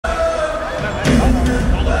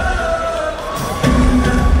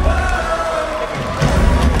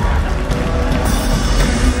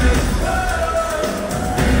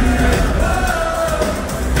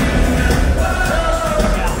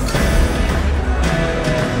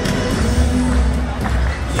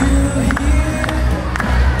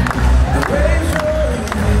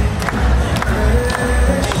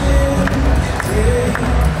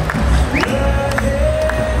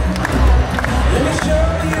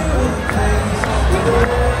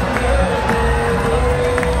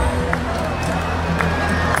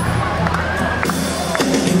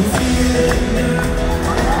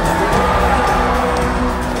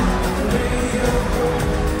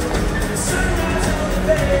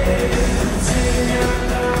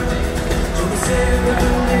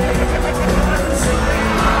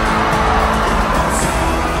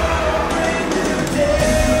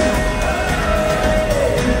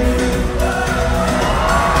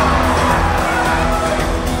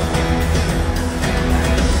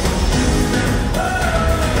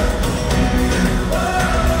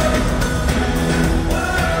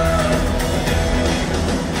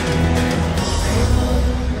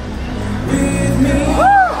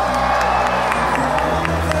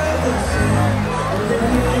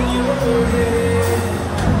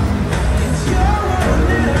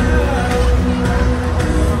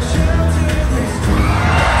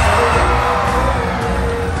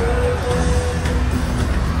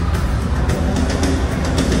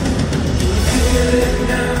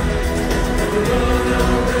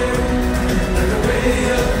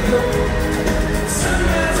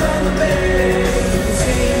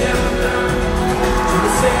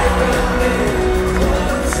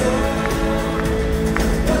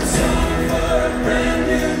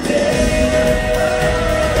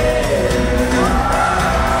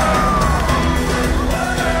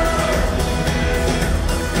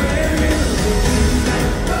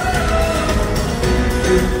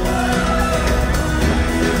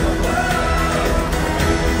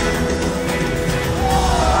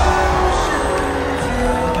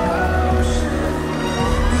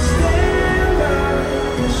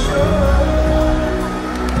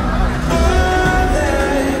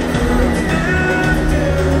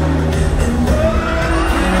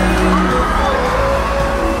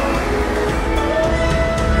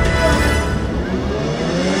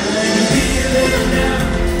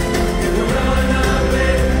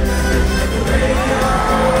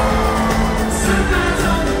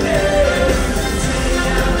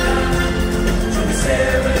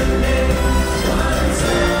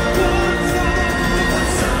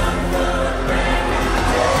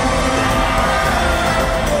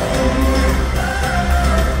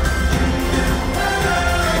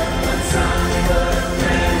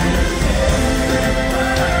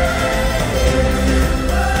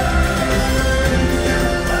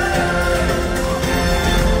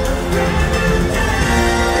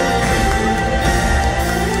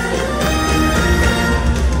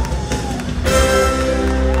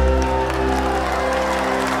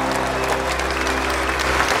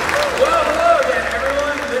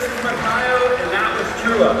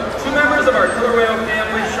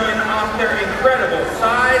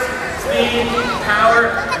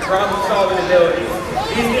problem-solving abilities.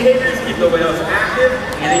 These behaviors keep the whales active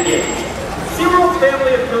and engaged. SeaWorld's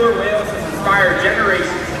family of killer whales has inspired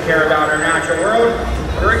generations to care about our natural world.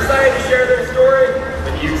 We're excited to share their story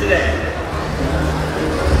with you today.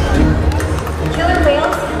 Killer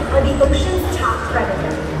whales are the ocean's top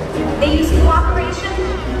predator. They use cooperation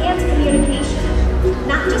and communication,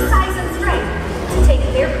 not just size and strength, to take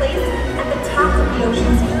their place at the top of the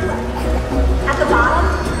ocean's food web. At the bottom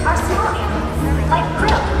are small animals, like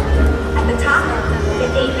krill. At the top, the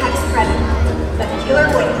apex predator, the killer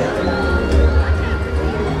whale.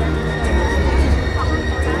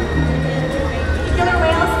 Killer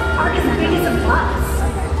whales are as big as a bus,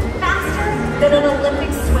 faster than an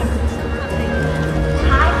Olympic swimmer,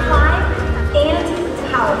 high flying and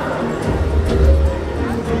powerful.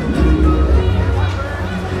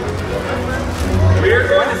 We are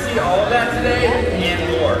going to see all of that today and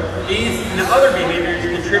more. These and other behaviors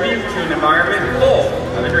contribute to an environment full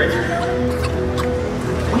of adventure.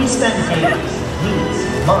 We spend days, weeks,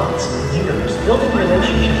 months, years building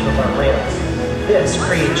relationships with our whales. This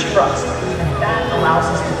creates trust, and that allows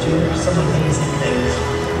us to do some amazing things.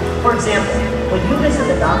 For example, when you visit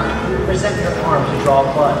the doctor, you present your arm to draw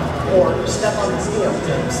blood, or step on the scale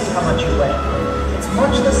to see how much you weigh. It's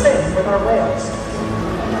much the same with our whales.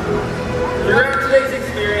 Throughout today's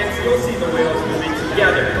experience, you'll see the whales moving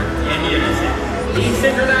together in unison. These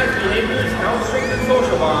synchronized behaviors help strengthen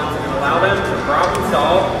social bonds and allow them to problem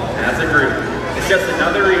solve as a group. It's just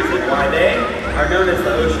another reason why they are known as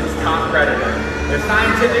the ocean's top predator. Their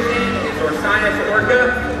scientific name is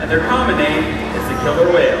Orca, and their common name is the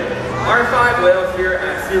killer whale. Our 5 whales here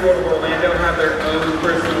at SeaWorld of Orlando have their own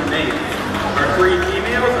personal names. Our 3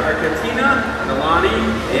 females are Katina, Nalani,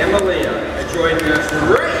 and Malia. And joining us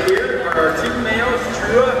right here are our 2 males,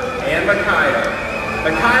 Trua and Makayo.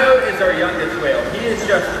 Makayo is our youngest whale. He is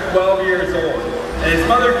just 12 years old. And his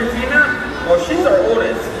mother, Katina, well, she's our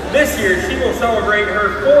oldest. This year, she will celebrate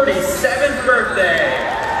her 47th birthday.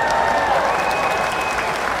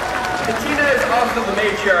 Katina is also the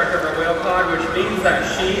matriarch of our whale pod, which means that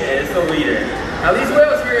she is the leader. Now these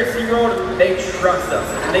whales here at SeaWorld, they trust us,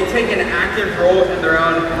 and they take an active role in their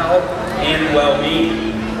own health and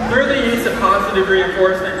well-being. Through the use of positive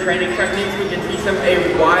reinforcement training techniques, we can teach them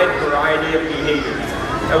a wide variety of behaviors.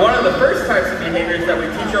 And one of the first types of behaviors that we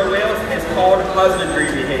teach our whales is called husbandry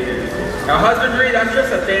behaviors. Now husbandry, that's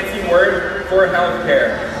just a fancy word for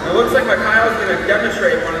healthcare. It looks like Makayo's going to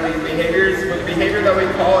demonstrate one of these behaviors with a behavior that we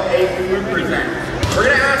call a fluke present. We're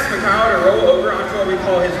going to ask Makayo to roll over onto what we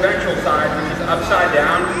call his ventral side, which is upside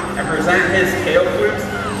down, and present his tail flukes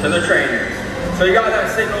to the trainers. So you got that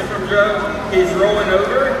signal from Joe. He's rolling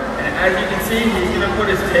over, and as you can see, he's going to put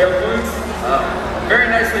his tail flukes up. Very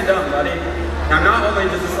nicely done, buddy. Now not only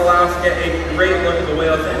does this allow us to get a great look at the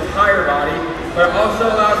whale's entire body, but it also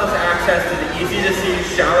allows us access to the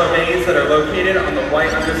easy-to-see shallow veins that are located on the white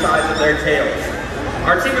undersides of their tails.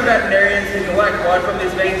 Our team of veterinarians can collect blood from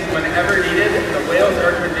these veins whenever needed, and the whales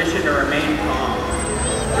are conditioned to remain calm.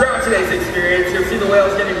 Throughout today's experience, you'll see the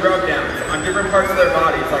whales getting rubbed down on different parts of their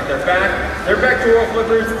bodies, like their back, their pectoral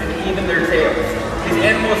flippers, and even their tails. These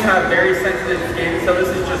animals have very sensitive skin, so this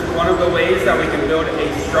is just one of the ways that we can build a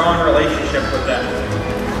strong relationship with them.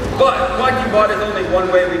 But collecting blood is only one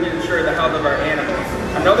way we can ensure the health of our animals.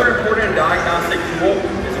 Another important diagnostic tool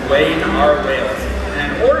is weighing our whales.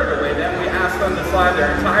 And in order to weigh them, we ask them to slide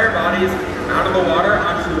their entire bodies out of the water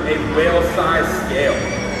onto a whale-sized scale.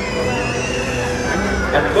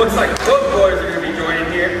 And it looks like both boys are going to be joining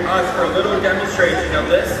here us for a little demonstration of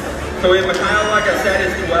this. So we have Makayo, like I said,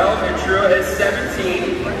 is 12, and Trua is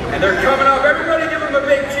 17. And they're coming up. Everybody give them a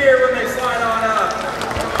big cheer when they slide on up.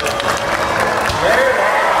 There it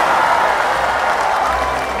is.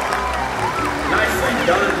 Nicely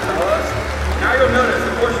done, fellas. Now you'll notice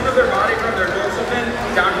a portion of their body from their dorsal fin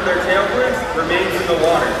down to their tail flukes remains in the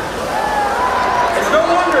water. It's no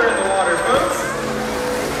longer in the water, folks.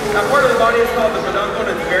 That part of the body is called the peduncle,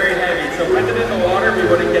 and it's very heavy. So when it's in the water, we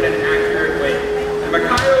wouldn't get an accurate weight. And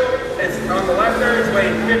Makayo is on the left there, he's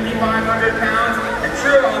weighing 5,500 pounds. And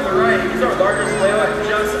Trua on the right, he's our largest whale at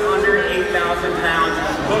just under 8,000 pounds.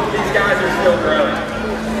 Look, these guys are still growing.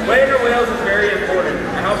 Weighing our whales is very important.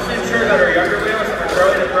 It helps to ensure that our younger whales are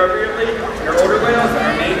growing appropriately and our older whales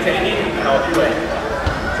are maintaining a healthy weight.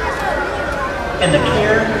 And the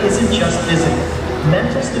care isn't just physical.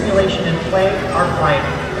 Mental stimulation and play are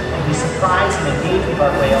vital. And we surprise and engage with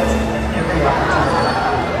our whales at every opportunity.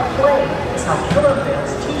 Play is how killer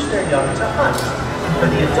whales teach their young to hunt. And for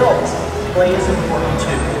the adults, play is important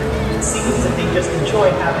too. It seems that they just enjoy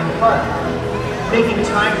having fun. Making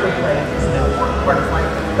time for play is an important part of life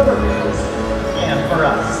for killer whales and for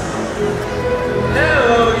us.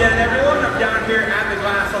 Hello again, everyone. down here at the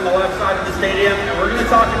glass on the left side of the stadium, and we're going to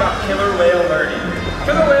talk about killer whale learning.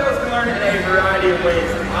 Killer whales can learn in a variety of ways,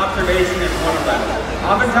 observation is one of them.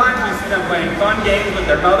 Oftentimes we see them playing fun games with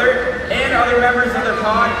their mother and other members of their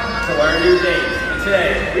pod to learn new things. And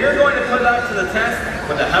today, we are going to put that to the test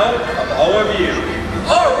with the help of all of you.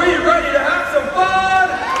 Are we ready to have some fun?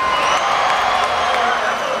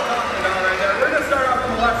 That's what I'm talking about right there. We're going to start off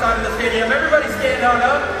on the left side of the stadium. Everybody stand on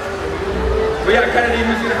up. We got Kennedy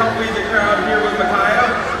who's going to help lead the crowd here with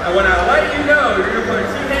Micaiah. And when I let you know, you're going to put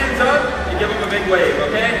 2 hands up and give them a big wave,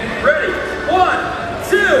 okay? Ready? 1,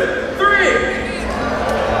 2, 3.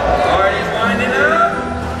 Alright, he's winding up.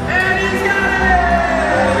 And he's got it!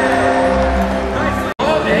 Nice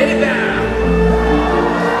all day down.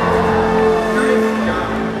 Nice job.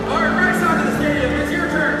 Alright, right side of the stadium. It's your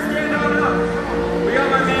turn. Stand on up. We got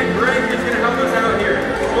my man Greg who's going to help us out here.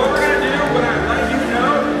 So what we're going to do, when I let you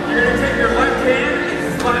know, you're going to take your left hand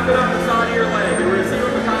and slap it on the side of your leg. And we're going to see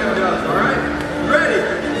what Micaiah does, alright? Ready?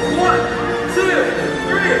 1, 2,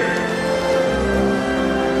 3.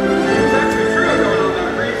 There's actually a trail going on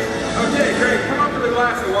that reach. Okay, Greg, come up to the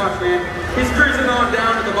glass and watch, man. He's cruising on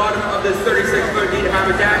down to the bottom of this 36-foot deep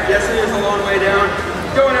habitat. Yes, it is a long way down.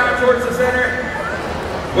 Going out towards the center.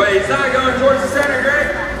 Wait, he's not going towards the center,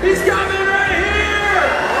 Greg. He's coming right here!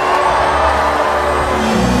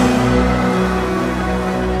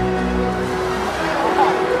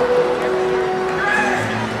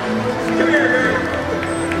 Come here, Greg.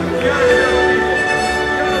 You gotta tell people.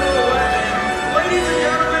 You got a little wet, man. Ladies and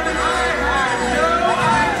gentlemen, I had no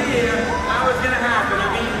idea that was gonna happen. I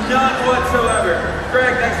mean, none whatsoever.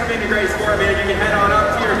 Greg, thanks for being a great sport, man. You can head on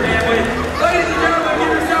up to your family. Ladies and gentlemen,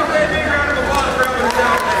 give yourself a big round of applause for helping us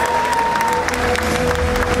out there.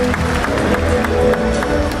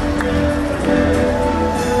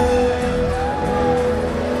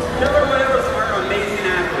 Killer whales are amazing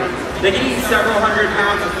athletes. They can eat several hundred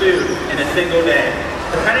pounds of food in a single day.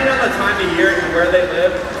 Depending on the time of year and where they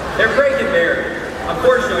live, their prey can vary.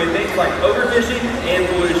 Unfortunately, things like overfishing and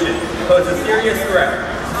pollution pose a serious threat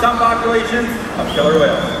to some populations of killer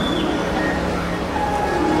whales.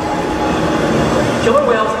 Killer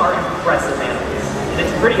whales are impressive animals, and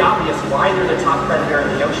it's pretty obvious why they're the top predator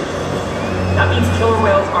in the ocean. That means killer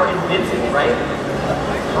whales are invincible, right?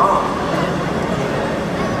 Wrong.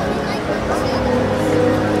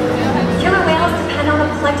 Killer whales depend on a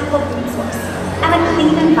plentiful food source and a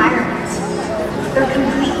clean environment. They're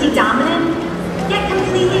completely dominant, yet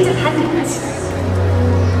completely dependent.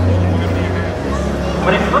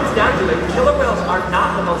 When it comes down to it, killer whales are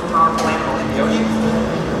not the most powerful animal in the ocean.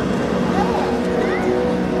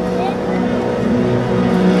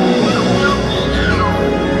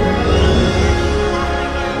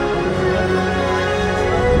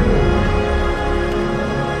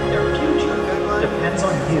 Their future depends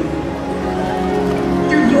on you.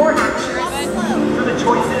 Through your actions. Through the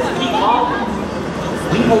choices we all make.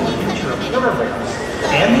 We hold the future of killer whales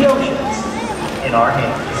and the oceans in our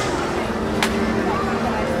hands.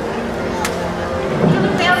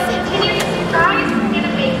 Killer whales continue to surprise and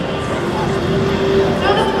amaze us.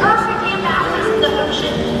 They're the perfect ambassadors of the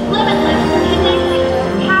ocean, limitless, connected,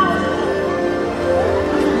 powerful,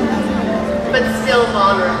 but still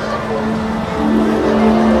vulnerable.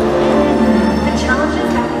 The challenges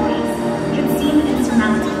that we face can seem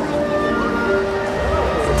insurmountable.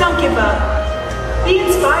 Don't give up. Be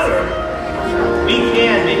inspired. We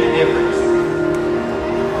can make a difference.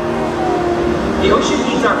 The ocean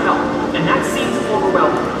needs our help, and that seems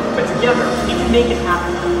overwhelming, but together we can make it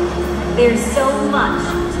happen. There's so much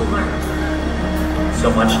to learn.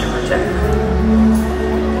 So much to protect.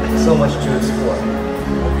 So much to explore.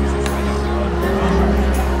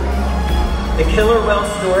 The killer whale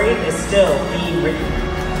story is still being written,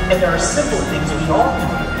 and there are simple things we all can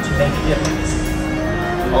do to make a difference.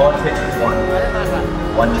 All it takes is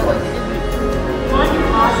one choice. One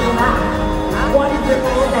positive act. One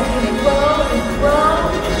ripple that can grow and grow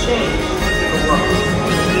And change the world.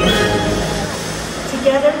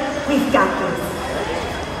 together. We've got this.